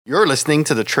You're listening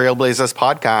to the Trailblazers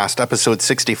Podcast, episode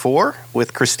 64,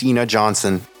 with Christina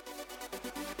Johnson.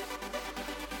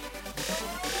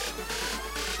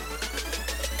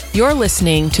 You're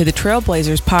listening to the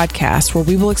Trailblazers Podcast, where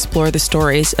we will explore the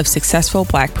stories of successful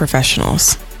Black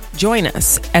professionals. Join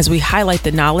us as we highlight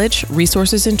the knowledge,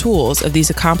 resources, and tools of these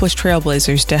accomplished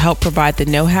trailblazers to help provide the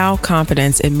know-how,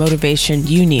 confidence, and motivation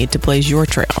you need to blaze your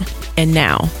trail. And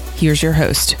now, here's your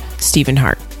host, Stephen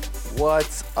Hart.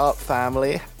 What's up,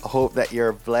 family? I hope that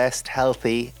you're blessed,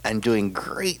 healthy, and doing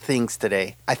great things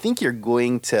today. I think you're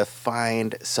going to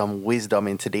find some wisdom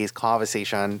in today's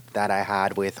conversation that I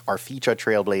had with our featured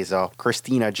trailblazer,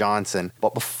 Christina Johnson.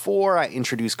 But before I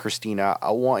introduce Christina, I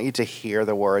want you to hear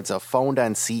the words of founder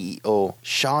and CEO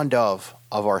Sean Dove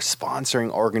of our sponsoring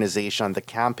organization, the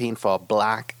Campaign for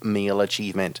Black Male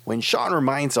Achievement, when Sean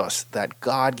reminds us that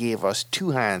God gave us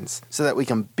two hands so that we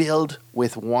can build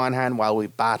with one hand while we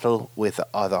battle with the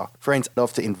other. Friends, I'd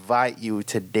love to invite you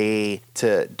today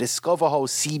to discover how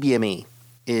CBMA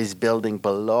is building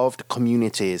beloved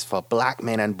communities for Black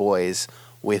men and boys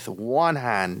with one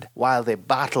hand while they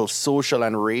battle social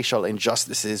and racial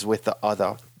injustices with the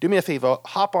other. Do me a favor,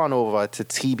 hop on over to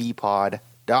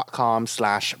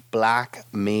tbpod.com/Black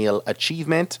Male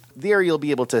Achievement. There you'll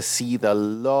be able to see the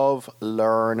Love,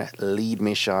 Learn, Lead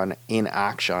mission in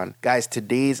action. Guys,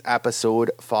 today's episode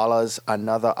follows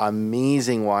another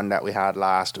amazing one that we had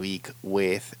last week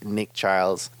with Nick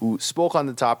Childs, who spoke on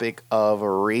the topic of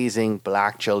raising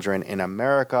Black children in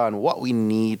America and what we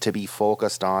need to be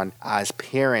focused on as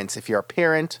parents. If you're a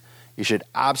parent, you should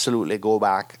absolutely go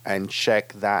back and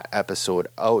check that episode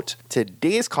out.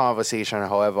 Today's conversation,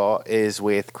 however, is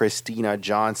with Christina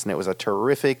Johnson. It was a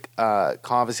terrific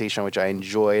conversation, which I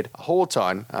enjoyed a whole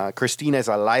ton. Christina is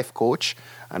a life coach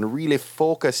and really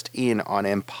focused in on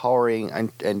empowering,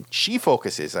 and she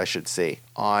focuses, I should say,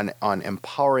 on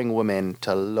empowering women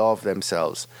to love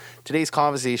themselves. Today's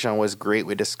conversation was great.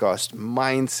 We discussed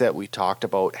mindset. We talked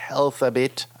about health a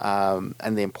bit, and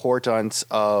the importance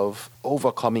of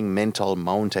overcoming mental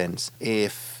mountains.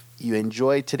 If you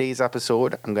enjoyed today's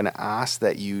episode, I'm going to ask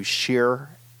that you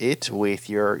share it with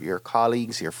your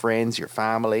colleagues, your friends, your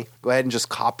family. Go ahead and just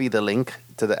copy the link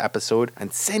to the episode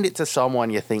and send it to someone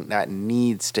you think that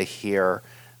needs to hear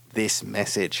this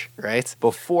message, right?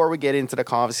 Before we get into the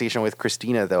conversation with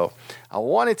Christina, though, I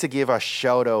wanted to give a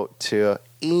shout out to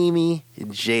Amy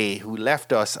J, who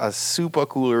left us a super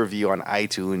cool review on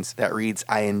iTunes that reads,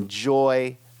 "I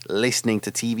enjoy listening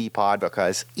to TV Pod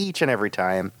because each and every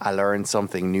time I learn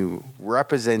something new.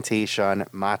 Representation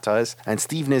matters, and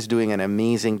Stephen is doing an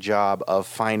amazing job of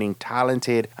finding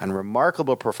talented and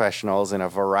remarkable professionals in a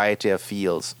variety of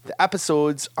fields. The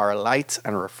episodes are light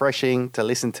and refreshing to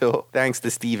listen to thanks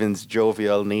to Stephen's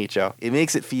jovial nature. It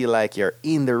makes it feel like you're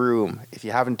in the room. If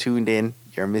you haven't tuned in,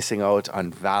 you're missing out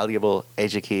on valuable,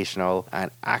 educational,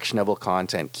 and actionable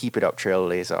content. Keep it up,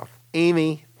 Trailblazer."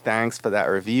 Amy, thanks for that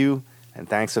review. And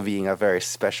thanks for being a very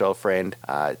special friend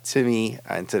to me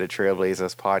and to the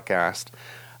Trailblazers podcast.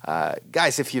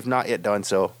 Guys, if you've not yet done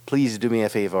so, please do me a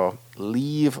favor.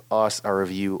 Leave us a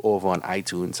review over on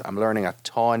iTunes. I'm learning a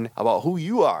ton about who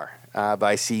you are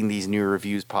by seeing these new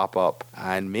reviews pop up.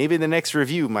 And maybe the next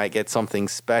review might get something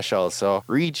special. So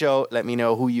reach out, let me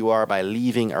know who you are by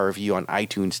leaving a review on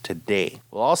iTunes today.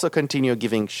 We'll also continue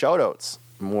giving shout outs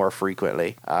more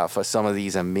frequently for some of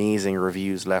these amazing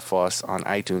reviews left for us on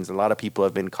iTunes. A lot of people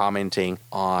have been commenting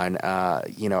on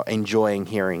enjoying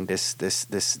hearing this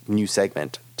new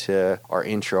segment to our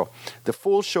intro. The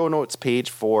full show notes page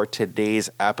for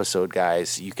today's episode,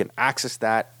 guys, you can access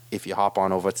that if you hop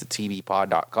on over to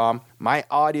tbpod.com. My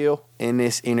audio in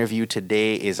this interview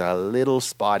today is a little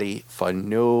spotty for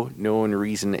no known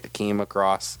reason. It came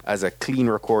across as a clean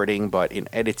recording, but in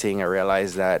editing, I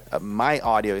realized that my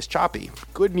audio is choppy.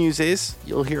 Good news is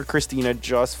you'll hear Christina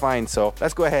just fine. So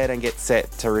let's go ahead and get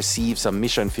set to receive some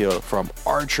mission fuel from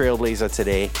our trailblazer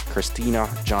today, Christina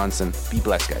Johnson. Be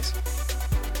blessed, guys.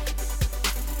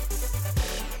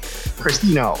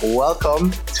 Christina, welcome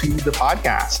to the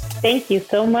podcast. Thank you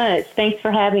so much. Thanks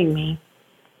for having me.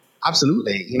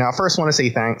 Absolutely. I first want to say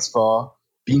thanks for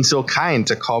being so kind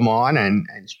to come on and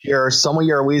share some of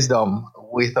your wisdom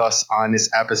with us on this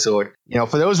episode.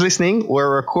 For those listening,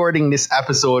 we're recording this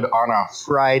episode on a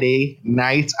Friday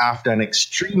night after an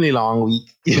extremely long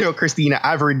week. Christina,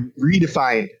 I've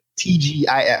redefined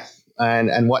TGIF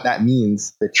and what that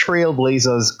means. The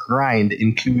Trailblazers grind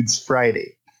includes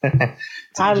Friday. I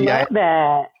love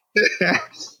that.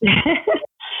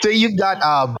 So you've got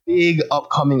a big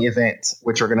upcoming event,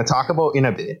 which we're going to talk about in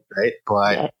a bit, right?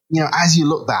 But, as you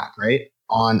look back, right,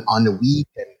 on the week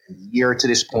and the year to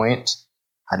this point,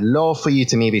 I'd love for you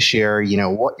to maybe share,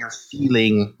 what you're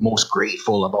feeling most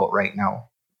grateful about right now.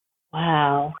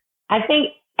 Wow. I think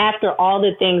after all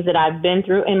the things that I've been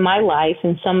through in my life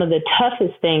and some of the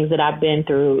toughest things that I've been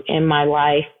through in my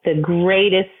life, the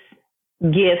greatest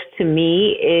gift to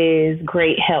me is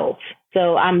great health.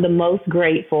 So I'm the most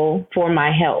grateful for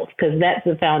my health because that's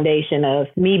the foundation of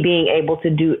me being able to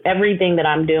do everything that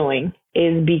I'm doing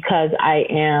is because I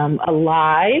am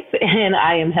alive and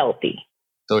I am healthy.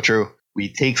 So true. We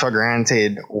take for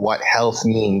granted what health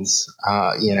means,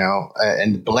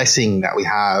 and the blessing that we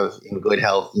have in good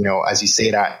health. As you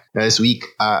say that this week,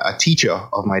 a teacher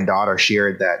of my daughter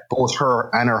shared that both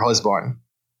her and her husband,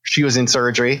 she was in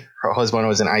surgery. Her husband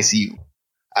was in ICU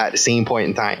at the same point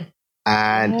in time.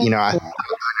 And, I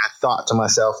thought to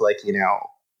myself, like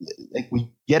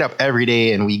we get up every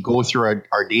day and we go through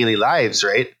our daily lives,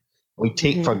 right? We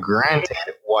take for granted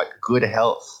what good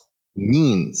health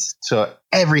means to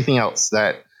everything else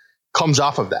that comes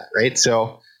off of that, right?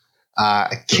 So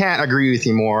I can't agree with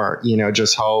you more,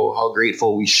 just how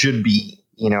grateful we should be,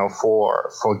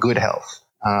 for good health,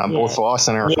 both for us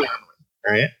and our family,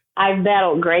 right? I've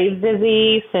battled Graves'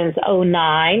 disease since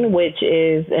 2009, which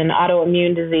is an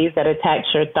autoimmune disease that attacks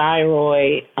your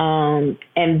thyroid.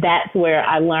 And that's where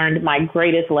I learned my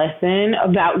greatest lesson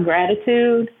about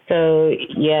gratitude. So,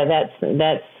 yeah,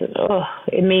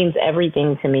 it means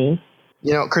everything to me.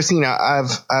 Christina,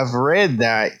 I've read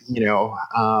that, you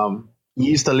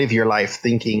used to live your life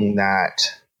thinking that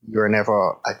you're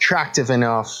never attractive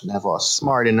enough, never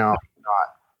smart enough, not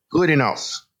good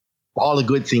enough. All the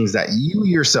good things that you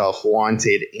yourself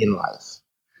wanted in life.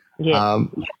 Yeah.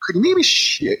 Could you maybe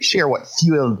share what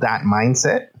fueled that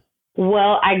mindset?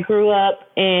 Well, I grew up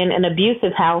in an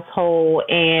abusive household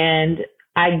and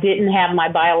I didn't have my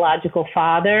biological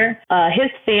father. His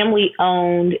family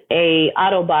owned a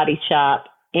auto body shop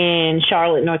in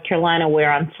Charlotte, North Carolina, where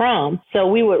I'm from. So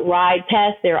we would ride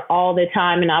past there all the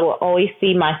time, and I would always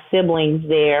see my siblings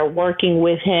there working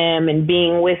with him and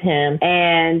being with him.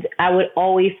 And I would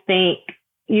always think,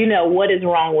 what is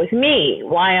wrong with me?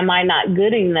 Why am I not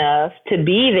good enough to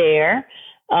be there?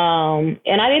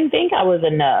 And I didn't think I was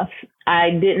enough.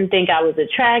 I didn't think I was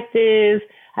attractive.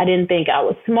 I didn't think I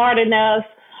was smart enough.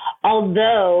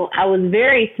 Although I was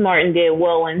very smart and did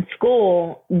well in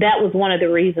school, that was one of the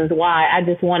reasons why I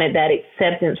just wanted that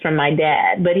acceptance from my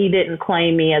dad. But he didn't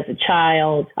claim me as a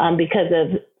child because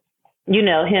of,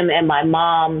 him and my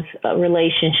mom's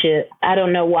relationship. I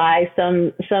don't know why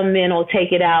some men will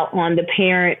take it out on the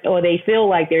parent, or they feel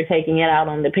like they're taking it out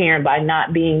on the parent by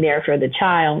not being there for the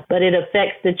child, but it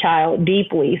affects the child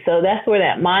deeply. So that's where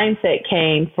that mindset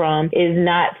came from, is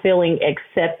not feeling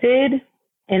accepted.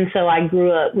 And so I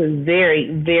grew up with very,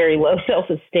 very low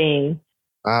self-esteem.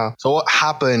 So what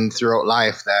happened throughout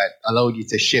life that allowed you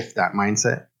to shift that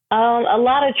mindset? A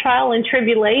lot of trial and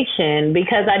tribulation.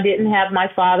 Because I didn't have my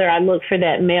father, I looked for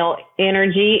that male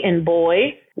energy in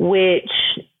boys, which,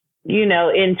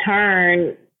 in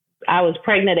turn, I was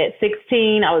pregnant at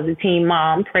 16. I was a teen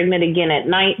mom, pregnant again at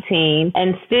 19,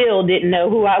 and still didn't know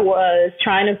who I was,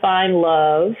 trying to find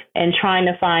love and trying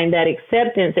to find that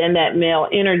acceptance and that male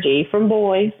energy from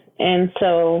boys. And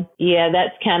so, yeah,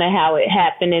 that's kind of how it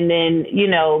happened. And then,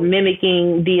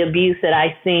 mimicking the abuse that I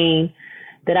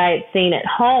had seen at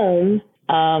home,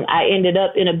 I ended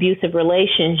up in abusive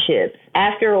relationships.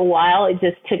 After a while, it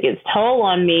just took its toll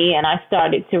on me, and I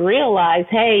started to realize,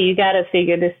 hey, you got to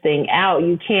figure this thing out.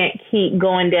 You can't keep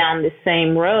going down the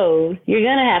same road. You're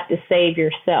going to have to save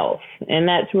yourself, and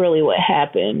that's really what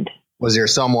happened. Was there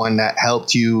someone that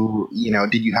helped you?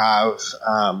 Did you have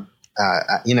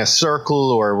in a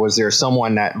circle, or was there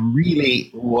someone that really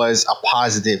was a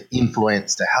positive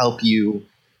influence to help you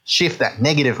shift that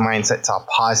negative mindset to a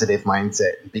positive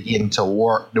mindset and begin to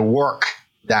work the work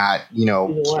that, came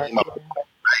up,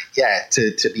 right? Yeah,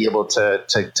 to be able to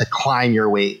climb your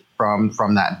way from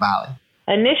that valley?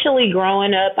 Initially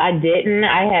growing up, I didn't.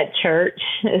 I had church.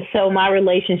 So my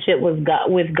relationship with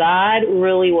God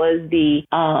really was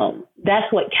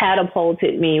that's what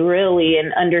catapulted me really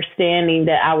in understanding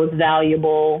that I was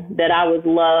valuable, that I was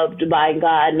loved by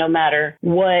God, no matter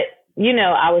what,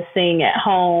 I was seeing at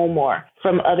home or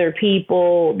from other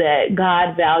people, that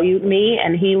God valued me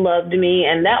and he loved me.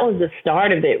 And that was the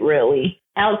start of it, really.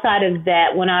 Outside of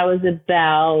that, when I was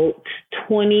about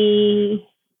 20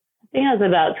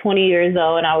 years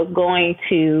old and I was going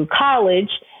to college.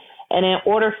 And in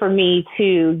order for me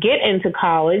to get into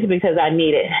college, because I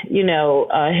needed,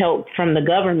 help from the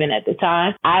government at the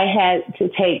time, I had to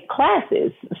take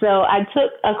classes. So I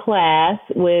took a class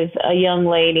with a young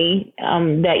lady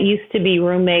that used to be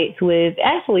roommates with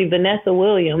actually Vanessa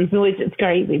Williams, which is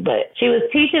crazy, but she was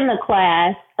teaching the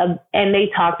class and they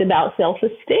talked about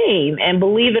self-esteem. And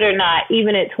believe it or not,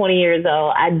 even at 20 years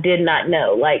old, I did not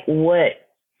know like what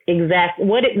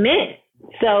it meant.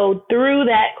 So through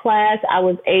that class, I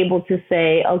was able to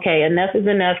say, okay, enough is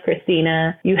enough,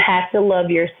 Christina. You have to love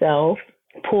yourself,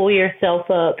 pull yourself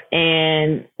up,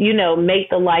 and, you know, make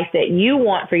the life that you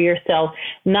want for yourself,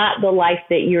 not the life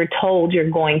that you're told you're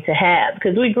going to have.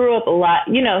 Because we grew up a lot,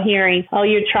 you know, hearing, oh,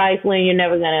 you're trifling, you're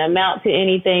never going to amount to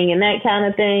anything and that kind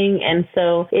of thing. And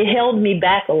so it held me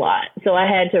back a lot. So I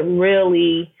had to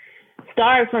really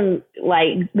start from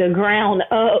like the ground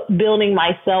up, building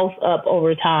myself up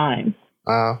over time.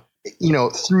 You know,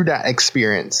 through that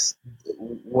experience,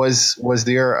 was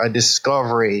there a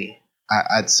discovery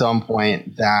at some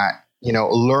point that, you know,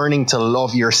 learning to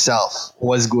love yourself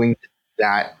was going to be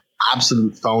that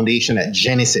absolute foundation at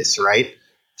Genesis, right?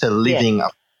 To living a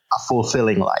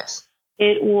fulfilling life?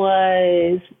 It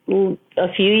was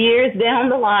a few years down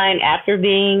the line after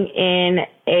being in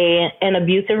an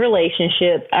abusive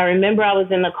relationship. I remember I was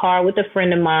in the car with a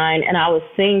friend of mine and I was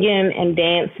singing and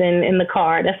dancing in the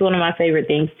car. That's one of my favorite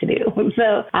things to do.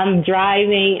 So I'm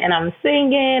driving and I'm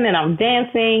singing and I'm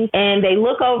dancing, and they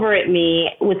look over at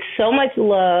me with so much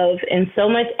love and so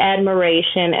much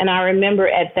admiration. And I remember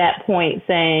at that point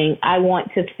saying, I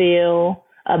want to feel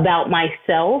about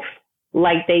myself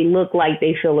like they look like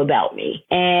they feel about me.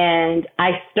 And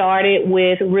I started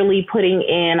with really putting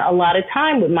in a lot of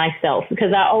time with myself,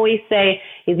 because I always say,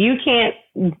 if you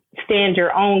can't stand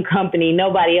your own company,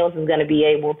 nobody else is going to be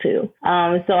able to.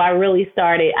 So I really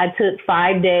started, I took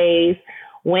 5 days,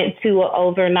 went to an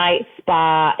overnight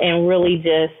spa, and really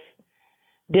just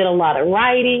did a lot of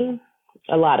writing,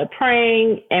 a lot of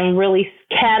praying, and really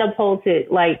catapulted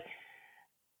like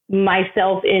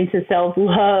myself into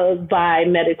self-love by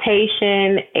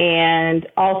meditation, and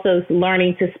also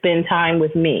learning to spend time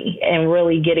with me and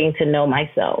really getting to know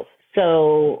myself.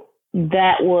 So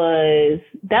that was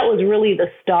really the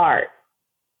start.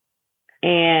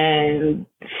 And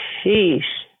sheesh,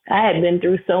 I had been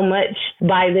through so much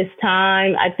by this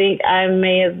time. I think I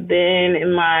may have been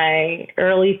in my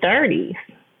early 30s.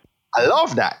 I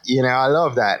love that. You know, I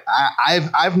love that.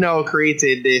 I've now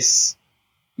created this,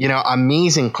 you know,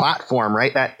 amazing platform,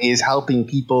 right, that is helping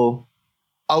people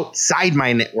outside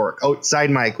my network, outside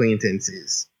my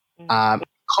acquaintances,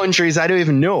 countries I don't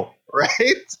even know,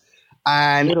 right?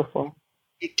 And beautiful.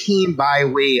 It came by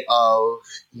way of,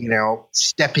 you know,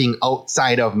 stepping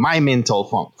outside of my mental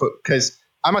funk, because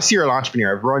I'm a serial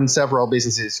entrepreneur. I've run several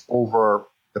businesses over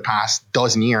the past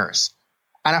dozen years,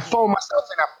 and I found myself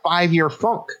in a 5-year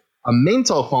funk, a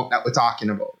mental funk that we're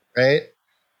talking about, right?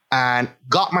 And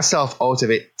got myself out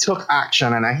of it, took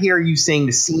action. And I hear you saying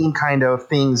the same kind of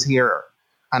things here.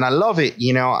 And I love it,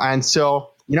 you know. And so,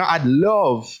 you know, I'd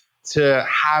love to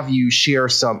have you share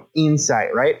some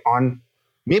insight, right, on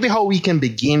maybe how we can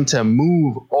begin to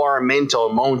move our mental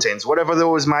mountains, whatever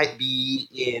those might be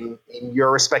in your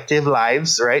respective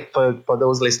lives, right, for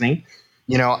those listening,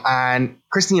 you know. And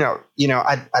Christina, you know,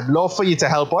 I'd love for you to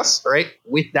help us, right,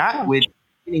 with that, with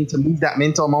beginning to move that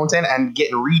mental mountain and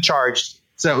getting recharged,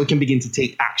 so that we can begin to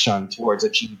take action towards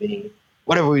achieving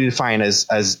whatever we define as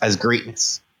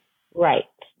greatness. Right.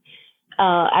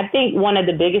 I think one of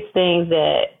the biggest things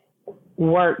that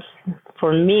worked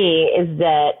for me is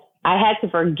that I had to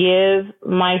forgive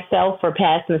myself for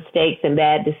past mistakes and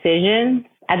bad decisions.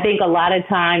 I think a lot of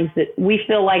times that we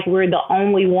feel like we're the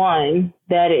only one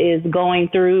that is going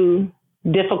through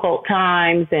difficult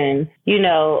times, and, you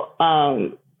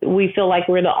know, we feel like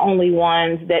we're the only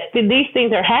ones that these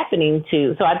things are happening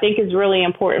to. So I think it's really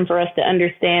important for us to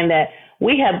understand that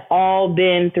we have all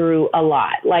been through a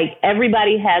lot. Like,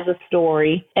 everybody has a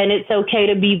story, and it's okay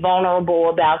to be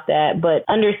vulnerable about that, but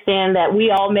understand that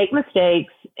we all make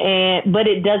mistakes, but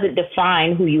it doesn't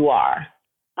define who you are.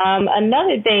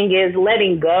 Another thing is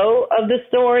letting go of the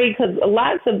story, because a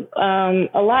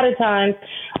lot of times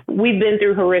we've been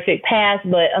through horrific past,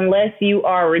 but unless you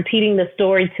are repeating the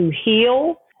story to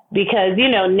heal, because, you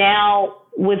know, now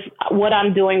with what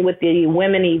I'm doing with the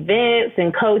women events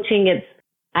and coaching,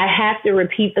 I have to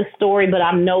repeat the story, but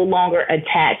I'm no longer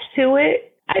attached to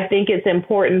it. I think it's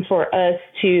important for us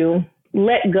to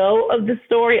let go of the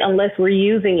story unless we're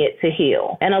using it to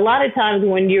heal. And a lot of times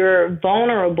when you're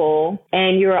vulnerable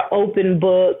and you're an open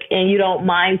book and you don't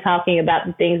mind talking about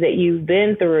the things that you've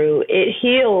been through, it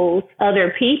heals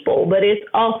other people, but it's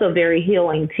also very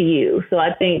healing to you. So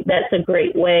I think that's a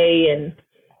great way. And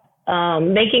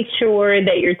making sure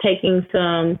that you're taking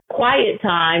some quiet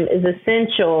time is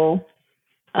essential.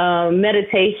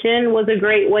 Meditation was a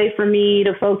great way for me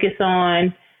to focus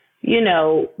on, you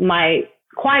know,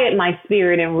 quiet my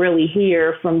spirit and really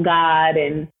hear from God.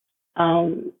 And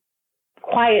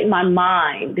quiet my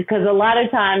mind, because a lot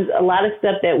of times, a lot of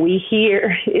stuff that we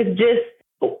hear is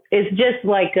just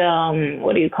like,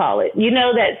 what do you call it? You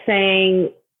know, that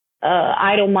saying,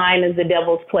 idle mind is the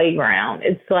devil's playground.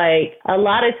 It's like a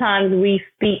lot of times we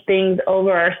speak things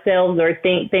over ourselves or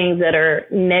think things that are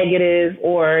negative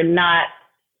or not,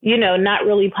 you know, not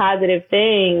really positive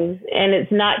things. And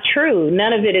it's not true.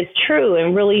 None of it is true.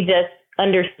 And really just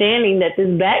understanding that this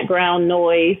background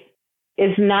noise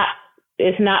is not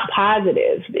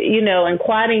positive, you know, and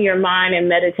quieting your mind and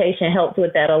meditation helps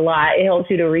with that a lot. It helps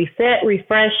you to reset,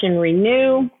 refresh, and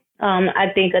renew. I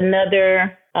think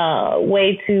another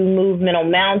way to move mental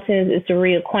mountains is to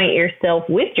reacquaint yourself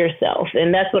with yourself.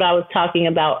 And that's what I was talking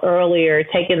about earlier,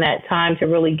 taking that time to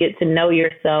really get to know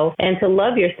yourself and to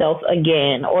love yourself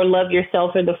again, or love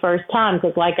yourself for the first time.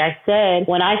 Because like I said,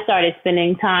 when I started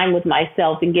spending time with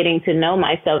myself and getting to know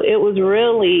myself, it was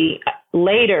really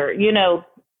later, you know,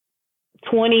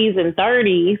 20s and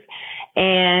 30s.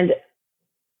 And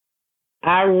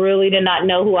I really did not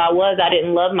know who I was. I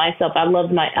didn't love myself. I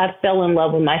fell in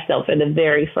love with myself for the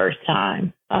very first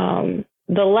time.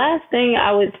 The last thing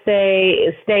I would say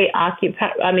is stay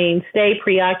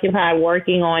preoccupied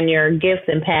working on your gifts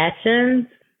and passions,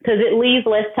 because it leaves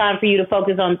less time for you to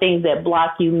focus on things that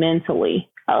block you mentally.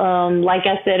 Like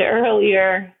I said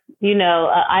earlier, you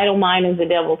know, idle mind is the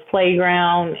devil's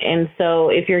playground. And so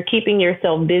if you're keeping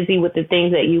yourself busy with the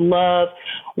things that you love,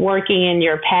 working in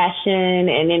your passion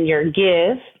and in your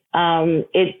gifts,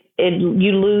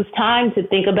 you lose time to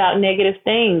think about negative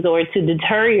things or to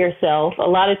deter yourself. A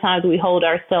lot of times we hold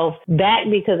ourselves back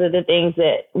because of the things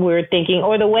that we're thinking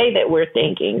or the way that we're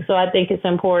thinking. So I think it's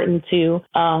important to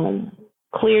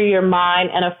clear your mind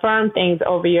and affirm things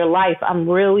over your life. I'm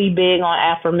really big on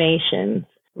affirmations.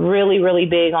 Really, really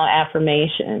big on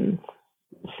affirmations.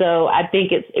 So I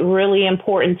think it's really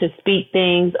important to speak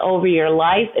things over your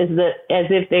life as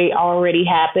if they already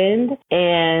happened,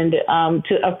 and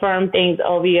to affirm things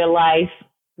over your life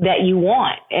that you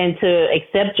want, and to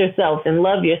accept yourself and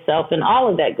love yourself and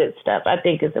all of that good stuff. I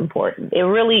think is important.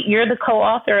 You're the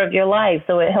co-author of your life,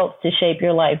 so it helps to shape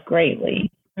your life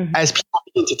greatly. Mm-hmm. As people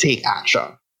begin to take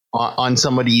action on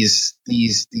some of these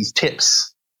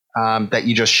tips that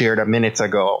you just shared a minute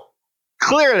ago,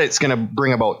 clearly it's going to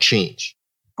bring about change.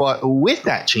 But with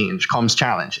that change comes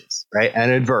challenges, right?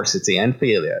 And adversity and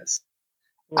failures.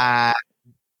 And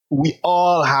we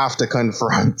all have to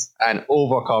confront and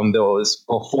overcome those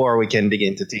before we can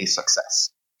begin to taste success.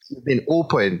 You've been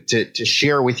open to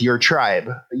share with your tribe,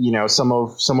 you know, some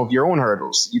of your own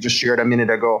hurdles. You just shared a minute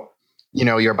ago, you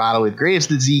know, your battle with Graves'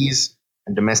 disease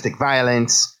and domestic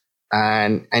violence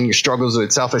and your struggles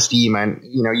with self-esteem. And,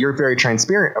 you know, you're very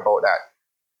transparent about that.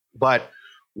 But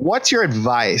what's your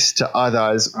advice to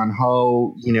others on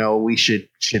how, you know, we should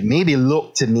maybe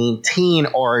look to maintain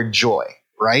our joy,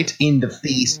 right, in the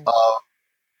face of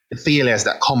the failures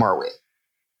that come our way?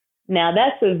 Now,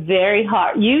 that's a very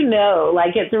hard, you know,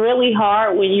 like it's really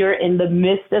hard when you're in the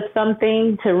midst of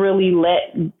something to really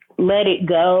let it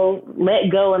go,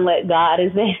 and let God,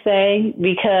 as they say,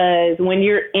 because when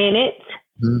you're in it,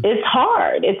 it's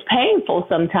hard. It's painful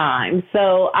sometimes.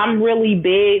 So I'm really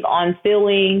big on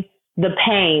feeling the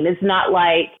pain. It's not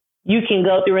like you can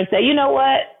go through and say, you know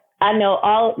what? I know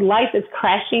all life is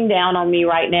crashing down on me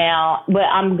right now, but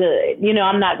I'm good. You know,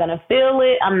 I'm not going to feel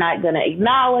it. I'm not going to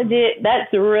acknowledge it.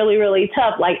 That's really, really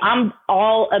tough. Like, I'm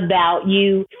all about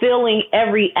you feeling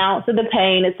every ounce of the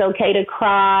pain. It's okay to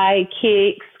cry,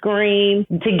 kick, scream.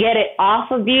 To get it off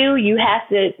of you, you have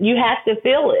to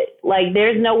feel it. Like,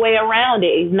 there's no way around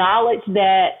it. Acknowledge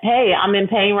that, hey, I'm in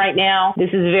pain right now.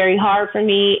 This is very hard for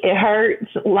me. It hurts.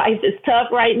 Life is tough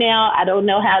right now. I don't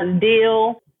know how to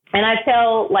deal. And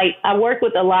I work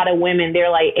with a lot of women. They're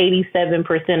like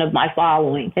 87% of my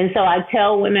following. And so I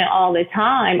tell women all the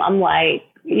time, I'm like,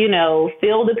 you know,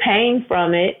 feel the pain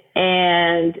from it.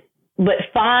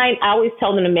 But I always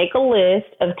tell them to make a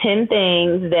list of 10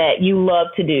 things that you love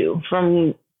to do,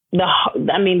 from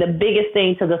the biggest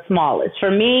thing to the smallest.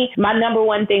 For me, my number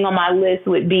one thing on my list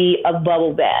would be a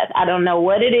bubble bath. I don't know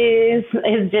what it is.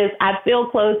 It's just, I feel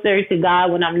closer to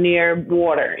God when I'm near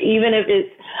water, even if it's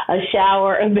a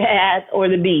shower, a bath, or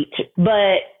the beach.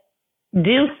 But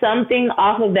do something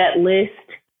off of that list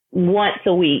once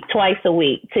a week, twice a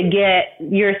week, to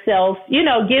get yourself, you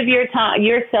know, give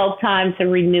yourself time to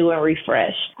renew and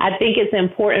refresh. I think it's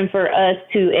important for us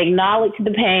to acknowledge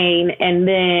the pain and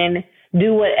then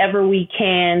do whatever we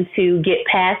can to get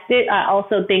past it. I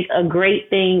also think a great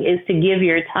thing is to give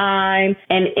your time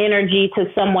and energy to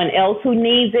someone else who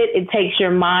needs it. It takes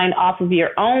your mind off of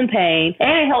your own pain,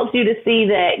 and it helps you to see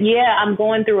that, yeah, I'm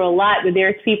going through a lot, but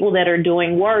there's people that are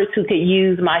doing worse who could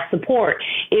use my support.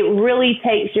 It really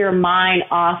takes your mind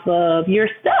off of your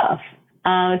stuff.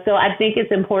 So I think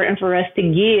it's important for us to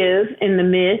give in the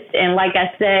midst. And like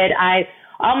I said, I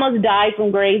almost died from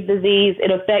Graves' disease.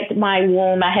 It affected my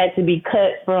womb. I had to be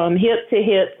cut from hip to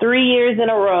hip 3 years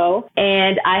in a row.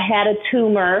 And I had a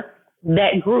tumor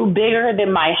that grew bigger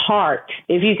than my heart,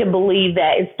 if you can believe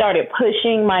that. It started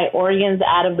pushing my organs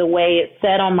out of the way. It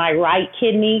sat on my right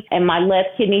kidney, and my left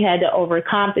kidney had to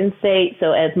overcompensate.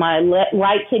 So as my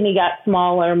right kidney got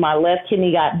smaller, my left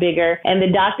kidney got bigger. And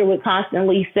the doctor would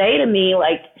constantly say to me,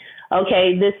 like,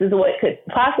 okay, this is what could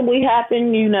possibly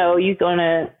happen. You know, you're going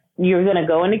to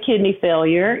go into kidney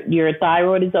failure. Your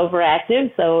thyroid is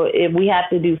overactive. So if we have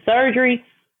to do surgery,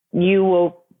 you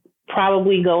will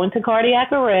probably go into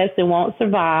cardiac arrest and won't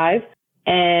survive.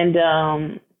 And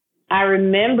I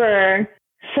remember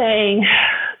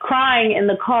crying in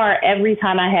the car every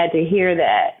time I had to hear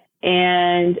that.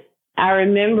 And I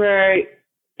remember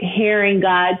hearing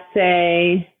God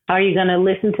say, are you going to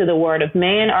listen to the word of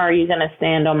man, or are you going to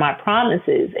stand on my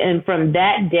promises? And from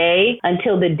that day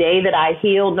until the day that I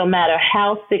healed, no matter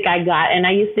how sick I got, and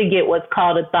I used to get what's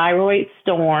called a thyroid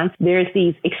storm. There are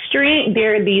these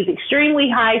extremely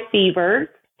high fevers,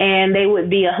 and they would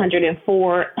be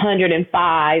 104,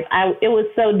 105. It was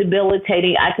so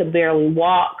debilitating. I could barely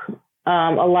walk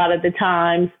a lot of the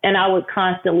times, and I would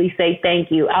constantly say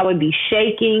thank you. I would be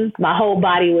shaking. My whole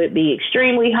body would be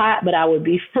extremely hot, but I would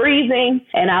be freezing,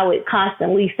 and I would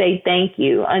constantly say thank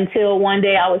you until one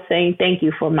day I was saying thank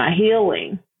you for my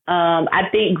healing. I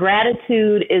think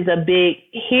gratitude is a big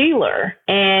healer.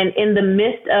 And in the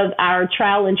midst of our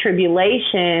trial and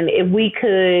tribulation, if we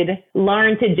could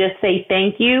learn to just say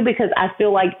thank you, because I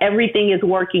feel like everything is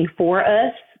working for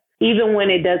us, even when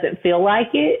it doesn't feel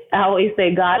like it. I always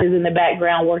say God is in the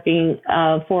background working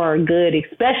for our good,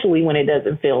 especially when it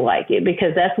doesn't feel like it,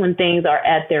 because that's when things are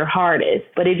at their hardest.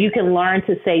 But if you can learn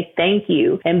to say thank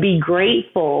you and be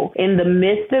grateful in the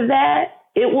midst of that,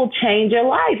 it will change your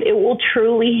life. It will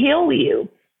truly heal you.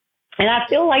 And I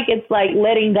feel like it's like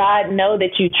letting God know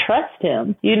that you trust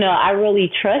him. You know, I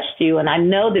really trust you, and I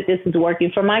know that this is working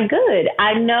for my good.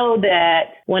 I know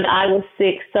that when I was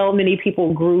sick, so many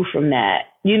people grew from that.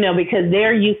 You know, because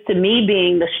they're used to me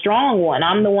being the strong one.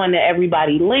 I'm the one that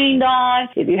everybody leaned on.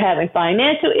 If you're having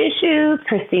financial issues,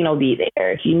 Christina will be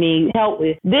there. If you need help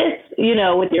with this, you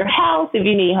know, with your house, if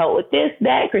you need help with this,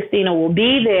 that, Christina will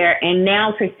be there. And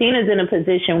now Christina's in a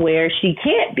position where she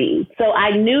can't be. So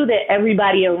I knew that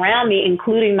everybody around me,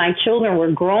 including my children,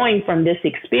 were growing from this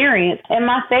experience, and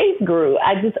my faith grew.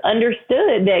 I just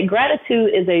understood that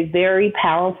gratitude is a very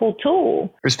powerful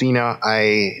tool. Christina,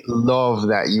 I love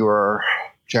that you are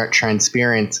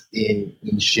transparent in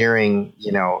sharing,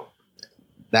 you know,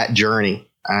 that journey.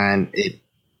 And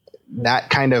that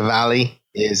kind of valley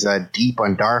is a deep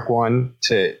and dark one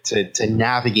to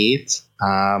navigate.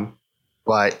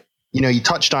 But, you know, you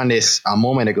touched on this a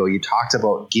moment ago. You talked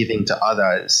about giving to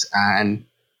others, and,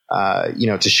 you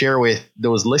know, to share with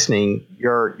those listening,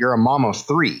 you're a mom of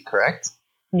 3, correct?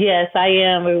 Yes, I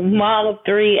am a mom of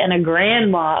 3 and a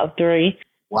grandma of 3.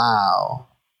 Wow.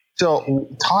 So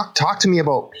talk to me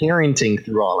about parenting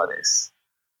through all of this.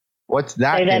 What's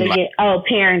that? Say that again. Like? Oh,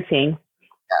 parenting.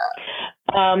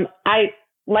 Yeah.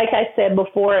 Like I said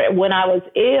before, when I was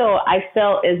ill, I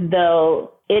felt as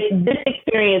though this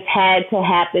experience had to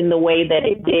happen the way that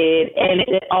it did, and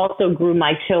it also grew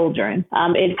my children.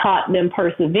 It taught them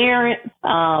perseverance,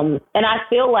 and I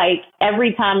feel like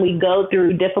every time we go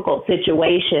through difficult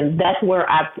situations, that's where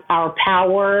our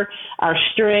power, our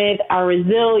strength, our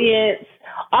resilience,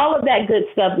 all of that good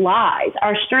stuff lies.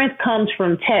 Our strength comes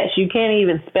from tests. You can't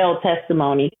even spell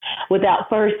testimony without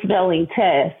first spelling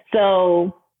test.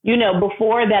 So, you know,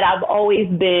 before that, I've always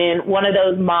been one of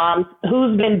those moms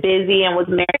who's been busy and was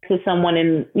married to someone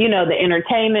in, you know, the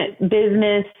entertainment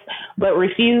business, but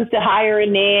refused to hire a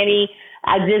nanny.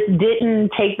 I just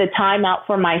didn't take the time out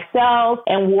for myself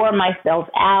and wore myself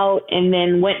out, and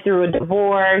then went through a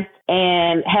divorce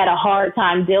and had a hard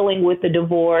time dealing with the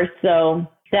divorce. So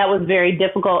that was very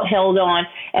difficult, held on.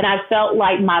 And I felt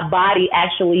like my body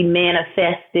actually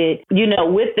manifested, you know,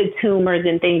 with the tumors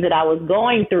and things that I was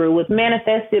going through, was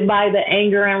manifested by the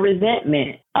anger and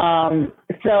resentment.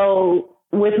 So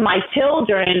with my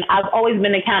children, I've always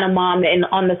been the kind of mom that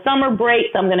on the summer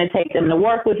breaks, I'm going to take them to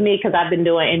work with me because I've been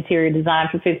doing interior design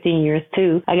for 15 years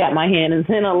too. I got my hands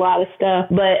in a lot of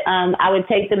stuff, but I would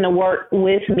take them to work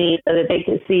with me so that they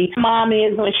could see mom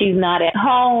is when she's not at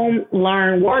home,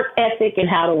 learn work ethic and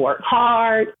how to work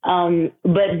hard.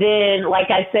 But then,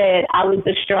 like I said, I was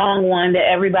the strong one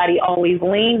that everybody always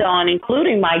leaned on,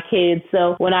 including my kids.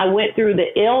 So when I went through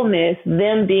the illness,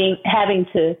 them having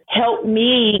to help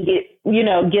me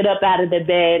get up out of the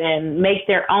bed and make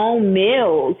their own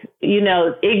meals,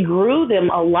 it grew them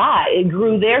a lot. It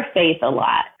grew their faith a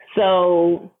lot.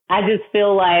 So I just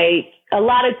feel like a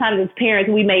lot of times as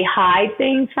parents, we may hide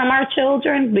things from our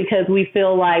children because we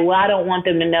feel like, well, I don't want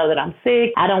them to know that I'm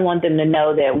sick. I don't want them to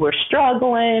know that we're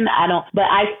struggling. But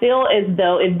I feel as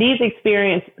though if these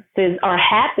experiences are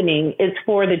happening, it's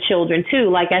for the children too.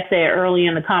 Like I said early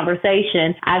in the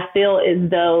conversation, I feel as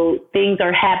though things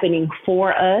are happening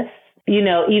for us.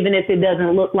 Even if it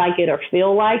doesn't look like it or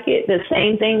feel like it, the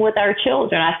same thing with our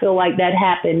children. I feel like that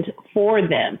happened for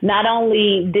them. Not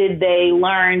only did they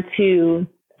learn to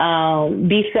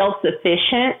be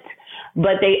self-sufficient,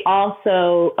 but they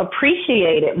also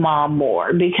appreciated mom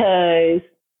more because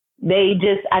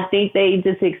I think they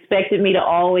just expected me to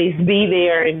always be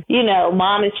there. And,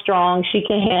 mom is strong. She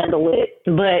can handle it.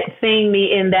 But seeing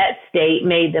me in that state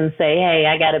made them say, hey,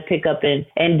 I got to pick up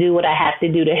and do what I have to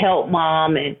do to help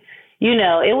mom. And,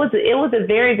 it was a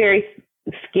very, very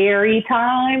scary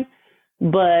time,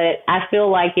 but I feel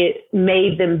like it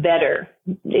made them better.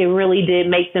 It really did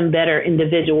make them better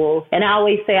individuals. And I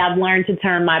always say I've learned to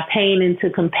turn my pain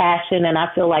into compassion, and I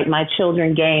feel like my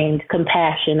children gained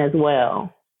compassion as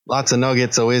well. Lots of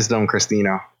nuggets of wisdom,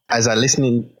 Christina. As I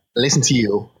listen to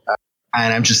you,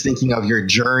 and I'm just thinking of your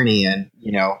journey and,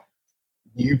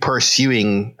 you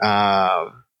pursuing,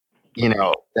 that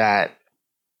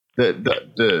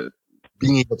the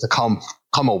being able to come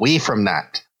away from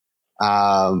that,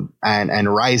 and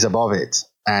rise above it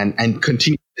and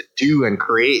continue to do and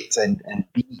create and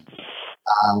be,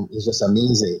 is just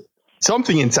amazing.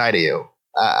 Something inside of you,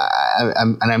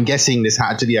 I'm guessing this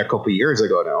had to be a couple of years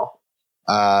ago now.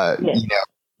 Yes.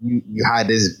 You had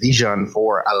this vision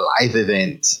for a live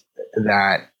event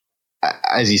that,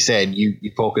 as you said,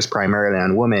 you focus primarily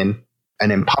on women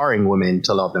and empowering women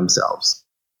to love themselves,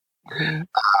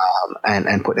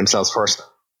 and put themselves first.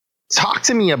 Talk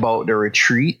to me about the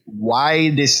retreat. Why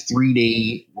this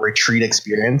 3-day retreat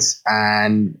experience,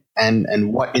 and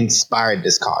what inspired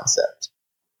this concept?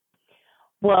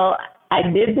 Well, I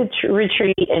did the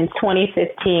retreat in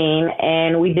 2015,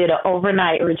 and we did an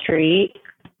overnight retreat,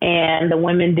 and the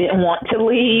women didn't want to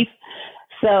leave.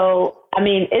 So,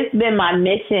 it's been my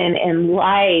mission in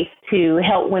life to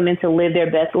help women to live their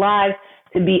best lives,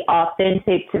 to be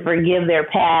authentic, to forgive their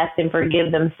past and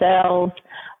forgive themselves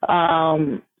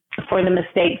for the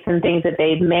mistakes and things that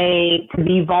they've made, to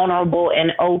be vulnerable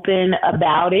and open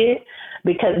about it.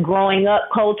 Because growing up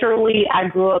culturally, I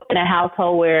grew up in a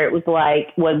household where it was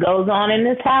like, what goes on in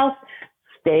this house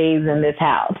stays in this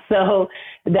house. So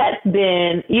that's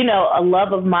been, a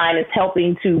love of mine, is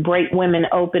helping to break women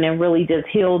open and really just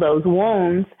heal those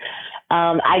wounds.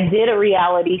 I did a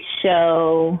reality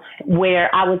show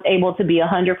where I was able to be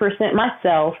 100%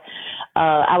 myself.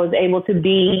 I was able to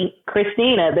be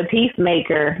Christina, the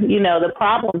peacemaker, the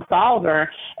problem solver,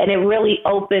 and it really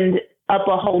opened up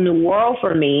a whole new world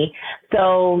for me.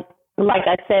 So, like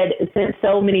I said, since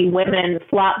so many women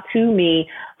flocked to me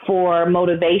for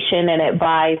motivation and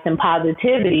advice and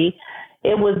positivity,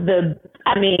 it was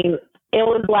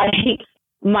like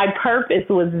my purpose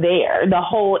was there the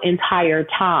whole entire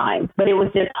time, but it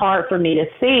was just hard for me to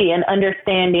see, and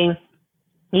understanding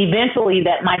eventually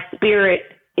that my spirit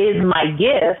is my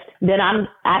gift, then I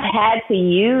had to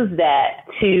use that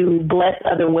to bless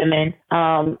other women.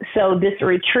 So this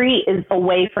retreat is a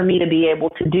way for me to be able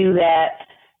to do that,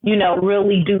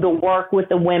 really do the work with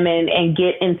the women and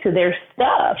get into their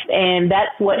stuff. And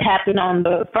that's what happened on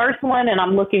the first one, and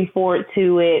I'm looking forward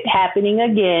to it happening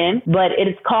again. But it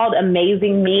is called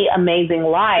Amazing Me, Amazing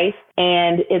Life.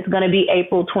 And it's going to be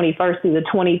April 21st through the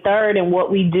 23rd. And what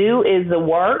we do is the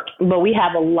work, but we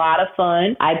have a lot of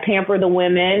fun. I pamper the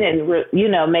women and,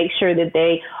 make sure that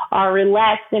they are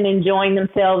relaxed and enjoying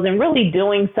themselves and really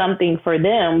doing something for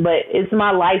them. But it's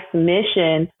my life's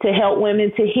mission to help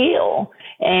women to heal.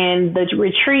 And the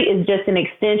retreat is just an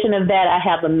extension of that. I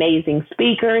have amazing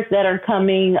speakers that are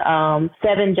coming.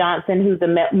 Seven Johnson, who's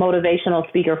a motivational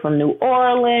speaker from New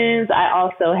Orleans. I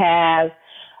also have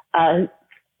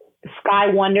Sky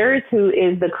Wonders, who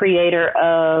is the creator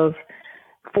of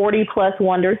 40 Plus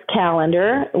Wonders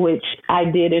calendar, which I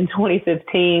did in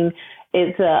 2015.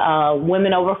 It's a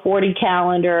Women Over 40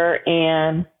 calendar,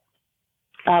 and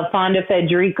Fonda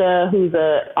Federica, who's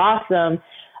an awesome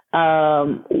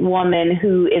woman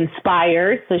who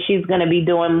inspires. So she's going to be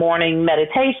doing morning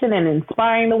meditation and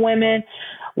inspiring the women.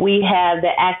 We have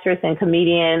the actress and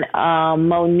comedian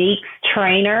Monique's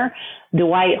trainer,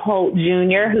 Dwight Holt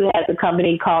Jr., who has a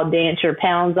company called Dance Your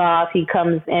Pounds Off. He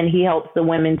comes and he helps the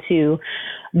women to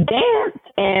dance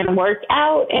and work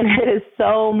out, and it is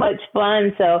so much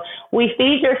fun. So we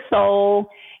feed your soul,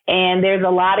 and there's a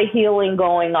lot of healing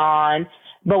going on,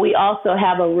 but we also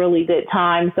have a really good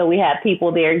time. So we have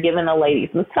people there giving the ladies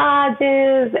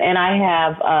massages, and I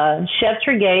have Chef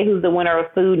Tregay, who's the winner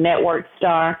of Food Network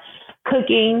Star,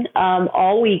 cooking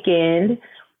all weekend.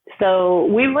 So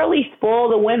we really spoil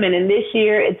the women. And this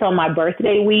year it's on my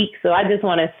birthday week. So I just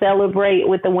want to celebrate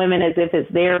with the women as if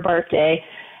it's their birthday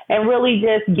and really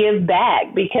just give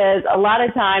back, because a lot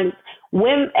of times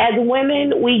as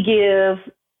women, we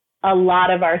give a lot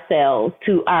of ourselves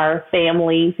to our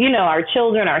families, our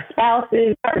children, our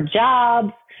spouses, our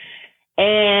jobs.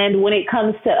 And when it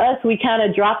comes to us, we kind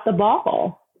of drop the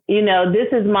ball. This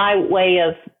is my way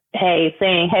of,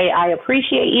 saying, I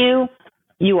appreciate you.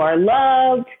 You are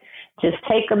loved. Just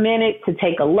take a minute to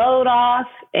take a load off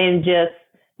and just,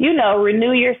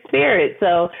 renew your spirit.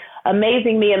 So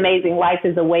Amazing Me, Amazing Life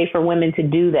is a way for women to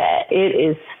do that. It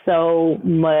is so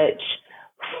much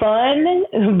fun,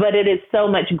 but it is so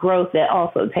much growth that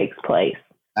also takes place.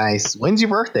 Nice. When's your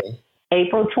birthday?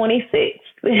 April 26th.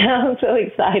 I'm so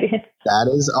excited.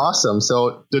 That is awesome.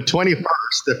 So the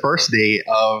 21st, the first day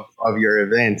of your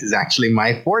event, is actually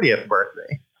my 40th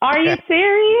birthday. Are you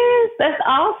serious? That's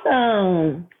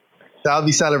awesome. So I'll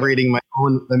be celebrating my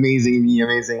own Amazing Me,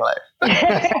 Amazing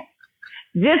Life.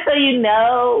 Just so you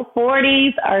know,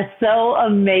 40s are so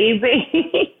amazing.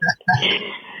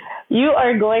 You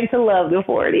are going to love the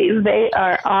 40s. They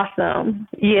are awesome.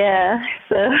 Yeah.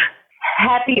 So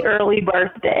happy early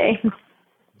birthday.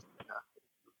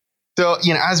 So,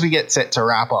 as we get set to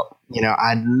wrap up,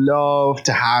 I'd love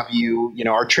to have you,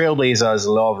 our Trailblazers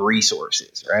love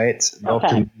resources, right? Love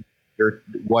to hear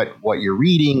what you're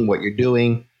reading, what you're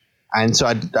doing. And so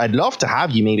I'd love to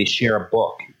have you maybe share a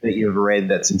book that you've read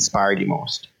that's inspired you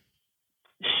most.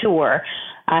 Sure.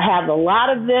 I have a lot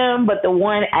of them, but the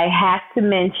one I have to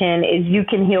mention is You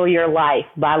Can Heal Your Life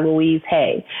by Louise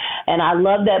Hay. And I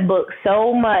love that book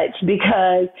so much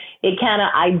because it kind of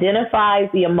identifies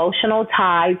the emotional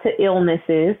tie to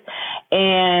illnesses.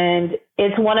 And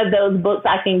it's one of those books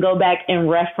I can go back and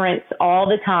reference all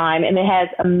the time. And it has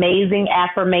amazing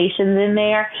affirmations in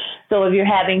there. So if you're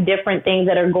having different things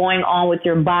that are going on with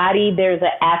your body, there's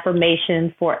an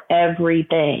affirmation for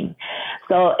everything.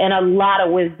 So, and a lot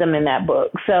of wisdom in that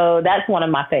book. So that's one of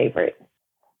my favorites.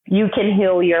 You Can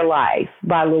Heal Your Life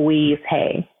by Louise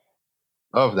Hay.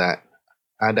 Love that.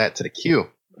 Add that to the queue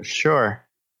for sure.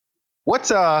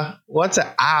 What's an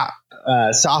app,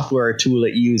 software tool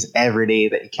that you use every day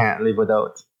that you can't live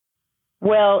without?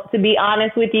 Well, to be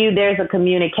honest with you, there's a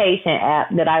communication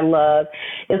app that I love.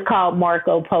 It's called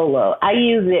Marco Polo. I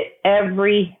use it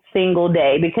every single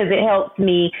day because it helps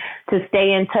me to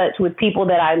stay in touch with people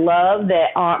that I love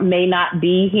that may not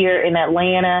be here in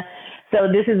Atlanta. So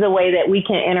this is a way that we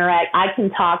can interact. I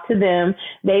can talk to them.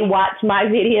 They watch my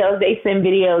videos. They send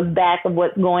videos back of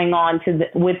what's going on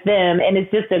with them. And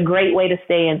it's just a great way to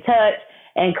stay in touch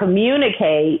and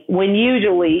communicate when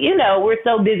usually, we're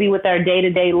so busy with our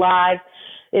day-to-day lives.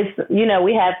 It's,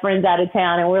 we have friends out of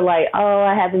town and we're like, oh,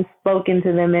 I haven't spoken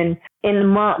to them in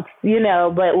months,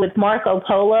 but with Marco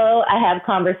Polo, I have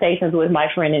conversations with my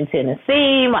friend in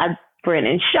Tennessee, my friend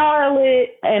in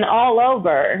Charlotte, and all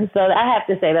over. So I have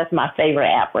to say that's my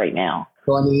favorite app right now.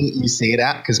 Funny you say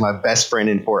that because my best friend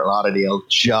in Fort Lauderdale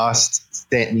just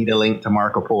sent me the link to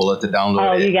Marco Polo to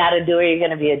download it. Oh, you got to do it. You're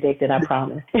going to be addicted, I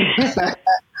promise.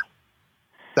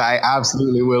 I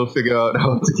absolutely will figure out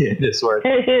how to get this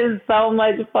working. It is so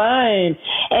much fun.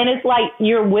 And it's like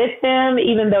you're with them,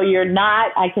 even though you're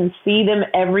not. I can see them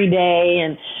every day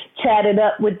and chat it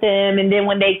up with them. And then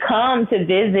when they come to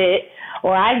visit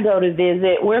or I go to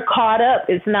visit, we're caught up.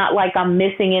 It's not like I'm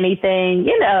missing anything,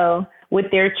 with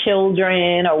their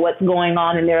children or what's going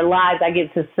on in their lives. I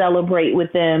get to celebrate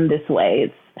with them this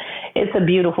way. It's a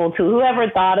beautiful tool. Whoever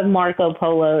thought of Marco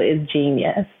Polo is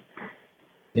genius.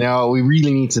 We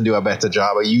really need to do a better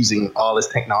job of using all this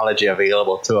technology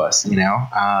available to us,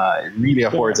 It really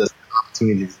affords us the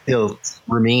opportunity to still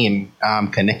remain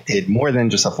connected more than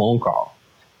just a phone call.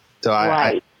 So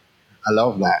I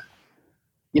love that.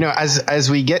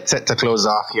 As we get set to close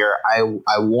off here,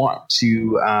 I want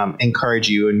to encourage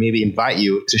you and maybe invite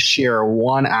you to share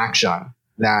one action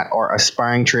that our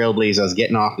aspiring trailblazers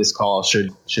getting off this call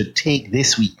should take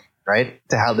this week, right,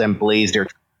 to help them blaze their?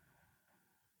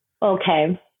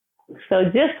 Okay, so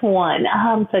just one.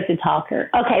 I'm such a talker.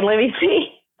 Okay, let me see.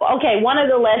 Okay, one of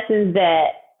the lessons that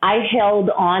I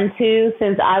held on to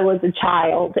since I was a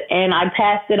child, and I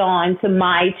passed it on to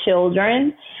my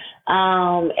children.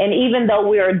 And even though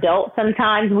we're adults,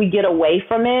 sometimes we get away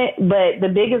from it. But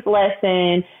the biggest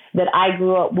lesson that I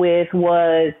grew up with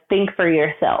was think for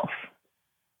yourself.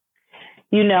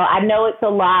 You know, I know it's a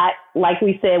lot, like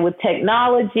we said, with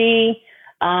technology.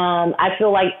 I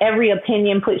feel like every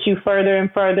opinion puts you further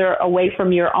and further away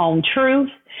from your own truth.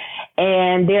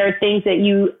 And there are things that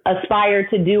you aspire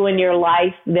to do in your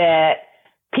life that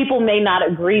people may not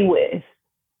agree with.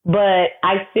 But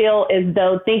I feel as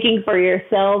though thinking for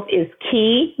yourself is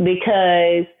key,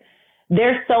 because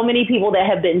there's so many people that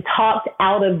have been talked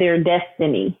out of their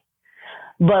destiny.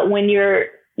 But when you're,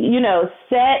 you know,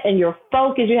 set and you're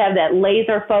focused, you have that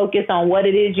laser focus on what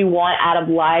it is you want out of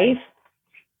life,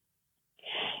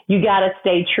 you got to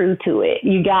stay true to it.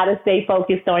 You got to stay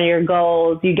focused on your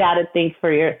goals. You got to think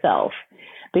for yourself,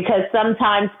 because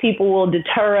sometimes people will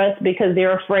deter us because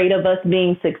they're afraid of us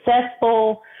being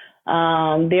successful.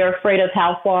 They're afraid of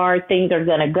how far things are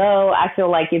going to go. I feel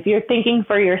like if you're thinking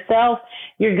for yourself,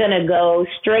 you're going to go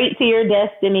straight to your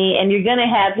destiny, and you're going to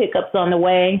have hiccups on the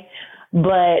way,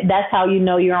 but that's how you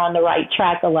know you're on the right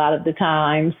track a lot of the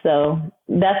time. So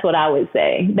that's what I would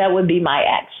say. That would be my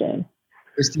action.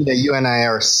 Christina, you and I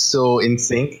are so in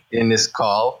sync in this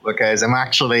call, because I'm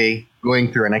actually going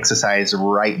through an exercise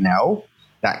right now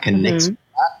that connects with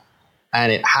that. And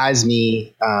it has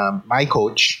me, my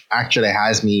coach actually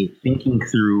has me thinking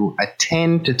through a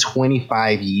 10 to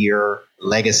 25 year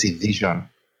legacy vision.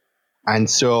 And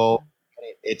so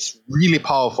it's really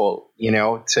powerful, you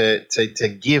know, to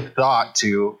give thought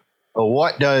to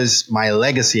what does my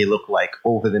legacy look like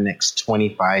over the next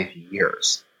 25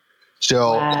 years.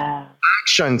 So wow.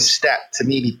 Action step to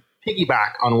maybe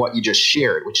piggyback on what you just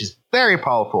shared, which is very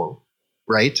powerful,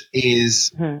 right,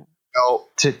 is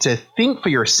to think for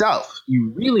yourself.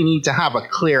 You really need to have a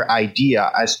clear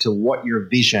idea as to what your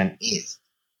vision is.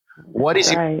 What is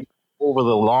it over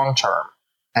the long term?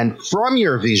 And from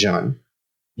your vision,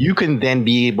 you can then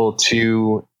be able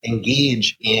to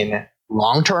engage in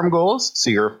long-term goals,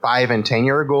 so your 5 and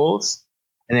 10-year goals,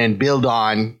 and then build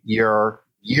on your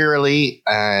yearly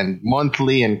and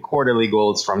monthly and quarterly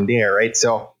goals from there, right?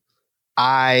 So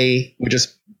I would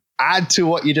just add to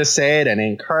what you just said and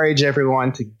encourage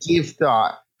everyone to give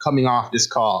thought coming off this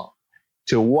call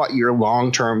to what your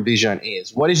long-term vision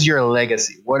is. What is your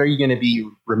legacy? What are you going to be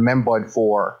remembered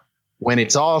for when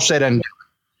it's all said and done?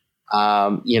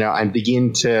 You know, and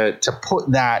begin to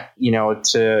put that, you know,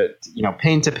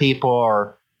 pen to paper,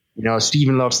 or, you know,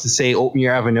 Stephen loves to say, open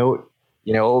your Evernote.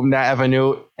 You know, open that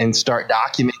Evernote and start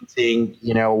documenting,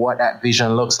 you know, what that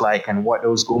vision looks like and what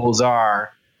those goals are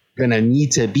going to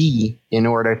need to be in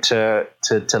order to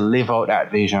live out that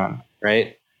vision,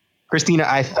 right? Christina,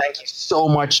 I thank you so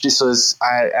much. This was,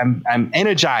 I'm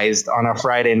energized on a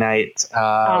Friday night.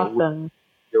 Awesome. With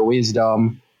your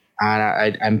wisdom.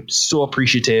 And I'm so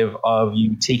appreciative of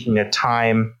you taking the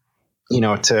time, you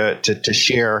know, to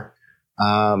share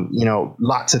you know,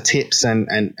 lots of tips and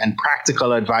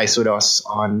practical advice with us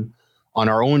on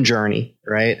our own journey,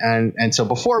 right? And so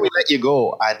before we let you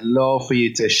go, I'd love for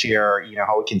you to share, you know,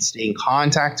 how we can stay in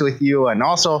contact with you, and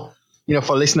also, you know,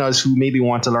 for listeners who maybe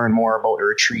want to learn more about the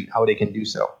retreat, how they can do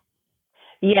so.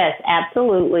 Yes,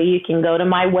 absolutely. You can go to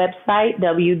my website,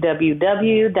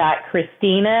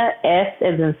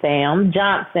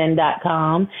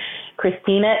 www.ChristinaSjohnson.com,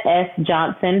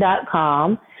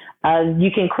 ChristinaSjohnson.com.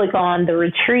 You can click on the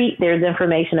retreat. There's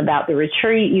information about the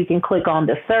retreat. You can click on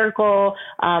the circle,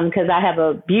 because I have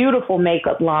a beautiful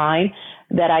makeup line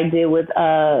that I did with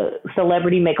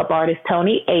celebrity makeup artist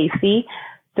Tony Acey.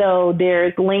 So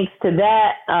there's links to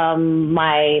that,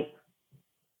 my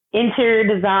interior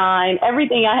design,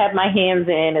 everything I have my hands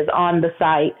in is on the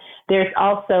site. There's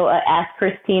also a Ask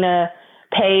Christina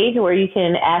page where you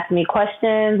can ask me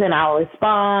questions and I'll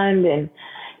respond, and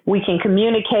we can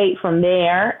communicate from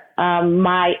there.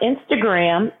 My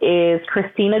Instagram is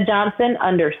Christina Johnson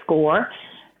 _.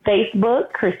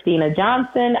 Facebook, Christina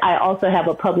Johnson. I also have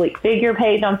a public figure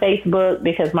page on Facebook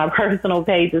because my personal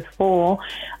page is full.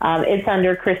 It's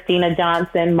under Christina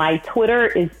Johnson. My Twitter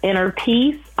is Inner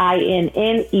Peace,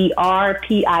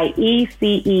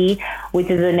 INNERPIECE,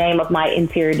 which is the name of my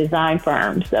interior design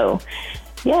firm. So,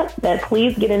 yeah,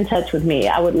 please get in touch with me.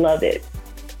 I would love it.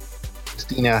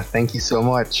 Christina, thank you so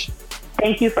much.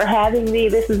 Thank you for having me.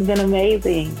 This has been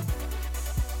amazing.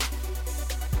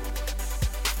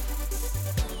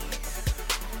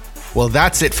 Well,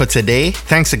 that's it for today.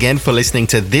 Thanks again for listening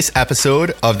to this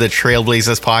episode of the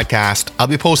Trailblazers podcast. I'll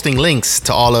be posting links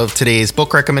to all of today's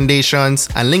book recommendations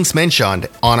and links mentioned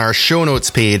on our show notes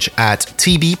page at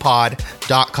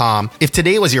tbpod.com. If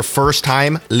today was your first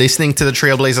time listening to the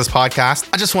Trailblazers podcast,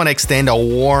 I just want to extend a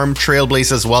warm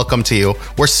Trailblazers welcome to you.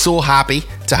 We're so happy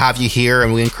to have you here,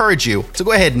 and we encourage you to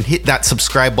go ahead and hit that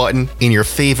subscribe button in your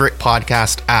favorite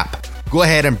podcast app. Go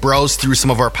ahead and browse through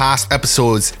some of our past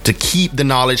episodes to keep the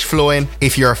knowledge flowing.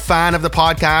 If you're a fan of the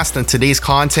podcast and today's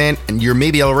content, and you're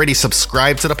maybe already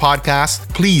subscribed to the podcast,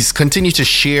 please continue to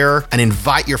share and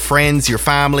invite your friends, your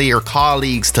family, or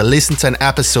colleagues to listen to an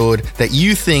episode that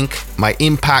you think might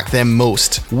impact them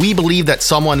most. We believe that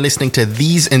someone listening to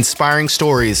these inspiring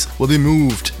stories will be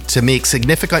moved to make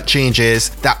significant changes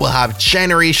that will have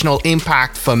generational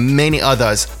impact for many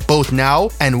others, both now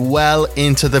and well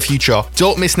into the future.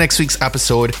 Don't miss next week's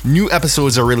episode. New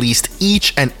episodes are released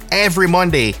each and every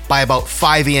Monday by about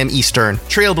 5 a.m. Eastern.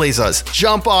 Trailblazers,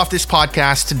 jump off this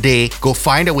podcast today. Go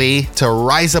find a way to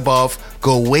rise above,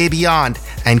 go way beyond,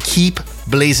 and keep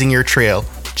blazing your trail.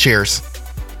 Cheers.